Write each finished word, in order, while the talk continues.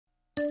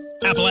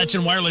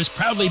Appalachian Wireless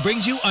proudly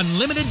brings you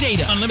unlimited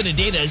data. Unlimited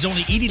data is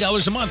only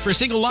 $80 a month for a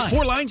single line.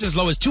 4 lines as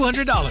low as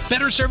 $200.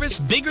 Better service,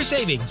 bigger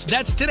savings.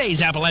 That's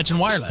today's Appalachian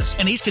Wireless,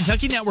 an East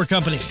Kentucky network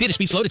company. Data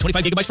speed slow to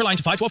 25 gigabytes per line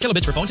to 512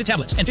 kilobits for phones and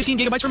tablets, and 15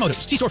 gigabytes for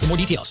modems. See store for more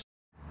details.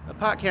 A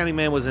Pike County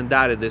man was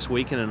indicted this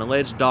week in an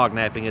alleged dog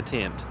napping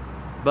attempt.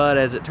 But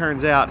as it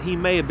turns out, he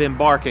may have been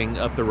barking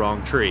up the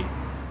wrong tree.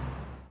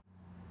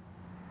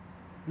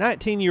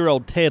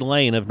 19-year-old Ted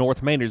Lane of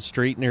North Maynard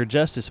Street near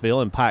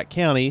Justiceville in Pike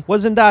County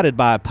was indicted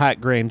by a Pike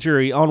grand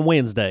jury on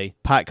Wednesday.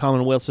 Pike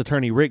Commonwealth's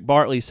attorney Rick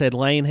Bartley said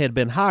Lane had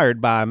been hired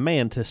by a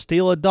man to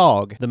steal a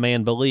dog the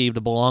man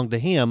believed belonged to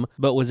him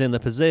but was in the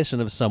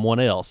possession of someone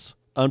else.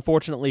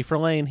 Unfortunately for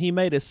Lane, he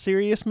made a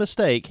serious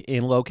mistake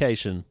in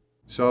location.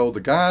 So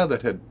the guy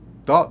that had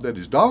thought that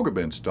his dog had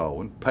been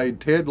stolen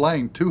paid Ted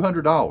Lane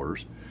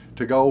 $200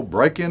 to go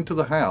break into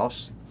the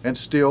house and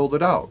steal the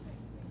dog.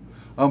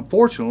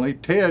 Unfortunately,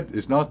 Ted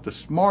is not the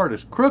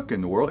smartest crook in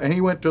the world, and he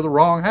went to the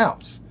wrong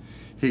house.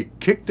 He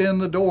kicked in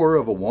the door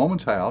of a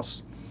woman's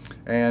house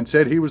and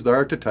said he was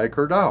there to take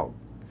her dog.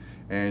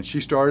 And she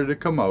started a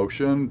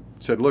commotion,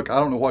 said, "Look, I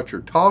don't know what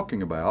you're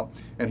talking about,"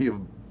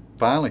 and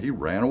finally he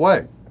ran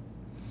away.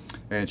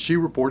 And she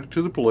reported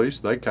to the police.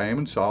 They came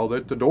and saw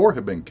that the door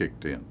had been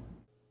kicked in.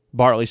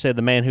 Bartley said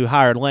the man who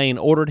hired Lane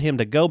ordered him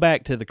to go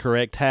back to the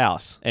correct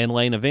house, and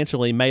Lane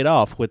eventually made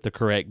off with the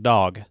correct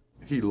dog.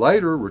 He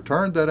later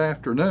returned that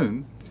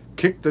afternoon,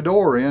 kicked the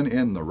door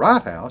in the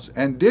right house,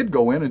 and did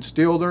go in and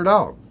steal their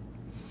dog.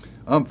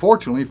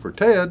 Unfortunately for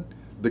Ted,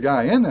 the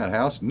guy in that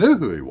house knew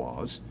who he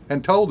was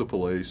and told the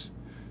police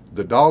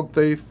the dog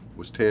thief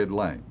was Ted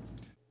Lane.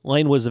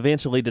 Lane was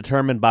eventually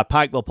determined by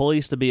Pikeville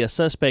police to be a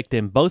suspect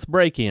in both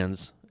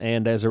break-ins,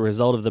 and as a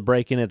result of the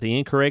break-in at the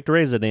incorrect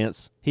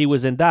residence, he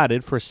was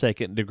indicted for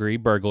second-degree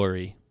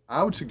burglary.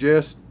 I would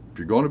suggest if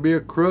you're going to be a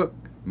crook,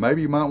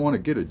 maybe you might want to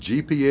get a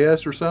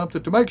GPS or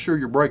something to make sure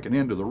you're breaking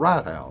into the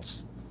right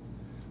house.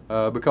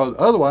 Because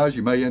otherwise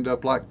you may end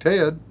up like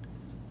Ted,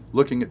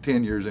 looking at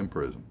 10 years in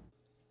prison.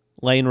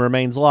 Lane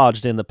remains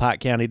lodged in the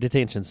Pike County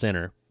Detention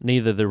Center.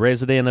 Neither the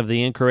resident of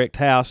the incorrect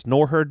house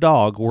nor her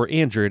dog were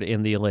injured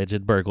in the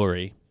alleged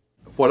burglary.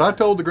 What I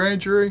told the grand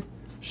jury,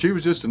 she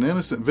was just an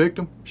innocent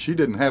victim. She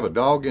didn't have a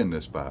dog in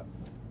this fight.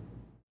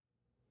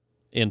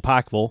 In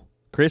Pikeville,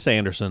 Chris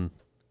Anderson,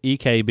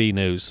 EKB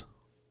News.